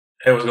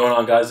Hey, what's going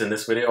on, guys? In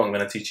this video, I'm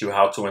going to teach you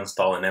how to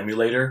install an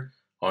emulator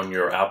on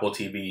your Apple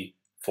TV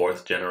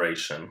 4th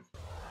generation.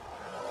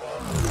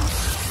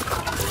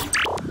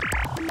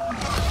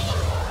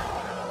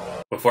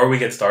 Before we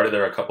get started,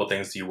 there are a couple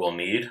things you will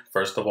need.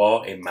 First of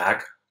all, a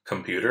Mac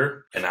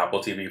computer, an Apple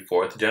TV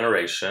 4th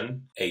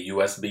generation, a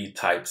USB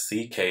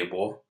Type-C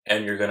cable,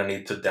 and you're going to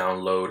need to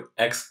download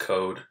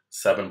Xcode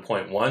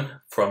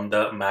 7.1 from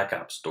the Mac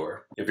App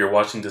Store. If you're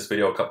watching this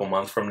video a couple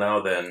months from now,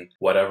 then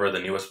whatever the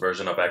newest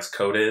version of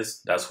Xcode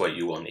is, that's what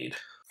you will need.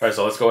 Alright,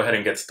 so let's go ahead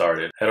and get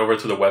started. Head over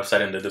to the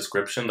website in the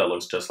description that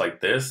looks just like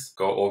this.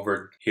 Go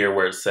over here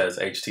where it says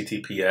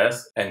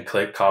HTTPS and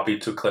click copy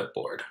to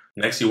clipboard.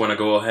 Next, you want to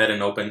go ahead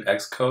and open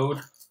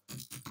Xcode.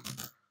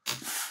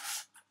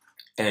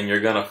 And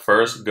you're gonna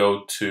first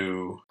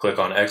click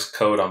on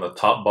Xcode on the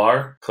top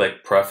bar,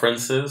 click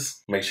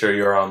Preferences, make sure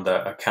you're on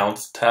the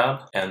Accounts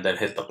tab, and then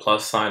hit the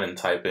plus sign and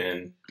type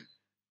in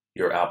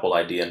your Apple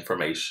ID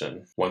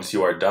information. Once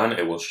you are done,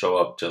 it will show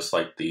up just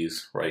like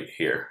these right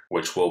here,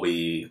 which will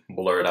be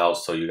blurred out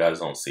so you guys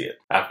don't see it.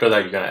 After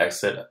that, you're gonna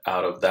exit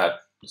out of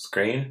that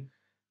screen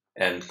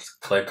and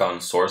click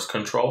on Source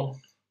Control,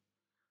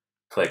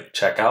 click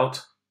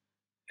Checkout,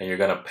 and you're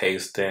gonna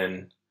paste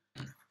in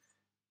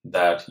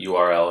that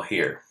URL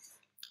here.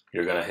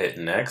 You're gonna hit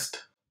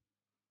next,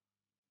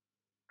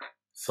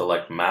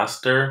 select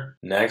master,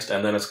 next,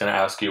 and then it's gonna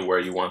ask you where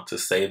you want to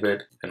save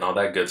it and all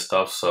that good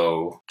stuff,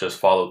 so just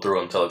follow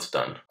through until it's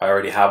done. I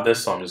already have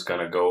this, so I'm just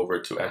gonna go over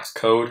to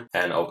Xcode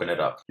and open it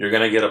up. You're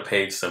gonna get a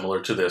page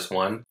similar to this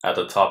one. At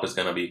the top is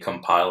gonna be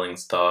compiling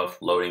stuff,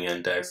 loading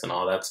index, and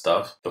all that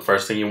stuff. The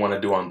first thing you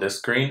wanna do on this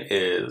screen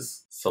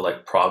is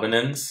select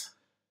Provenance,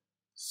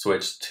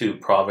 switch to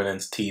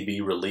Provenance TV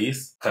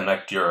release,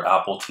 connect your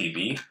Apple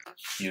TV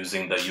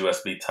using the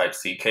USB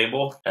Type-C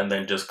cable, and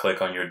then just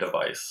click on your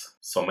device.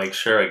 So make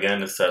sure,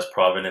 again, it says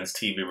Provenance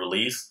TV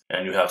release,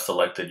 and you have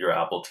selected your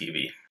Apple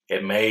TV.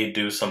 It may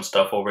do some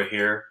stuff over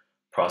here,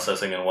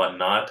 processing and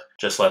whatnot.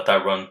 Just let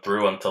that run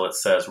through until it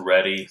says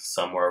ready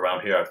somewhere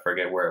around here. I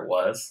forget where it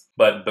was.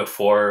 But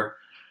before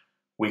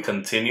we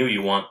continue,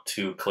 you want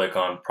to click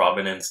on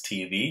Provenance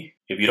TV.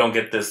 If you don't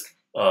get this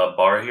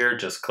bar here,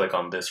 just click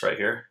on this right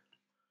here.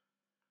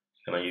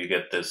 And then you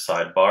get this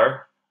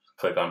sidebar.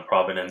 Click on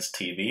Provenance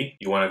TV.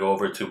 You want to go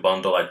over to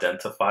Bundle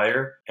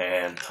Identifier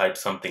and type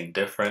something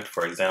different.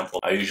 For example,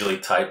 I usually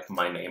type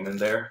my name in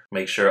there.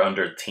 Make sure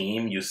under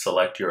Team you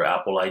select your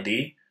Apple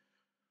ID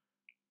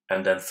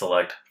and then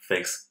select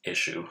Fix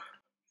Issue.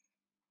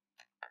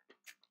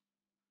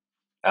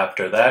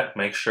 After that,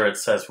 make sure it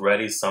says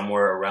ready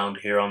somewhere around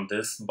here on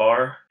this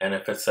bar. And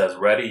if it says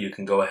ready, you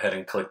can go ahead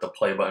and click the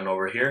play button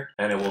over here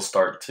and it will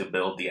start to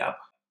build the app.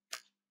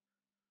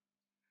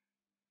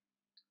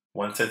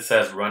 Once it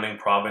says running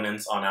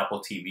Provenance on Apple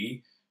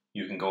TV,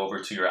 you can go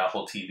over to your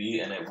Apple TV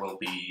and it will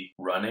be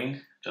running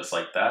just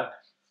like that.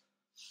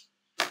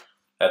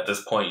 At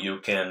this point, you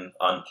can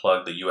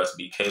unplug the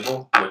USB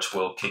cable, which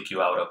will kick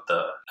you out of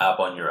the app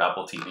on your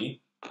Apple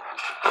TV.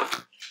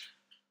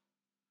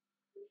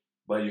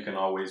 But you can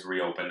always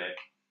reopen it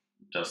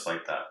just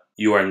like that.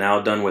 You are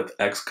now done with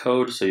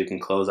Xcode, so you can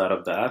close out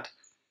of that.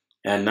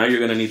 And now you're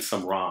going to need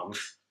some ROMs.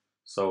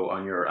 So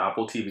on your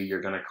Apple TV,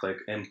 you're going to click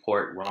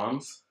Import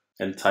ROMs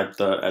and type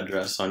the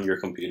address on your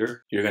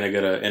computer. You're gonna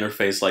get an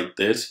interface like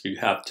this. You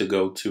have to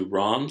go to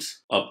ROMs,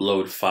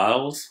 upload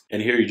files,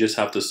 and here you just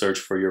have to search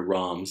for your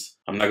ROMs.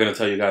 I'm not gonna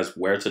tell you guys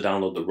where to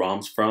download the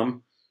ROMs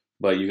from,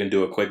 but you can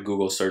do a quick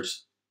Google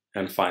search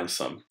and find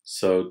some.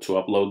 So to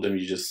upload them,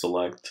 you just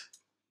select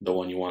the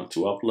one you want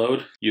to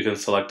upload. You can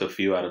select a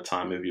few at a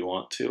time if you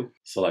want to.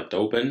 Select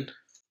open,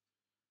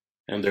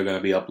 and they're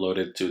gonna be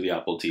uploaded to the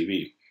Apple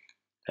TV.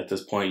 At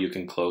this point, you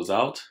can close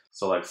out,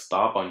 select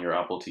stop on your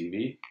Apple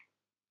TV,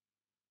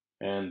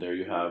 and there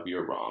you have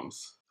your ROMs.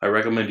 I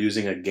recommend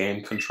using a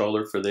game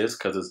controller for this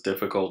because it's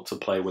difficult to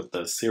play with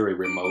the Siri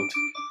remote,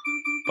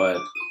 but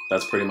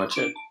that's pretty much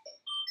it.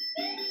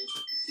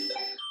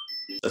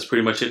 That's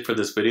pretty much it for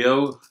this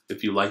video.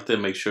 If you liked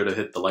it, make sure to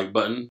hit the like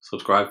button,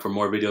 subscribe for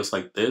more videos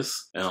like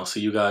this, and I'll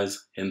see you guys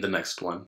in the next one.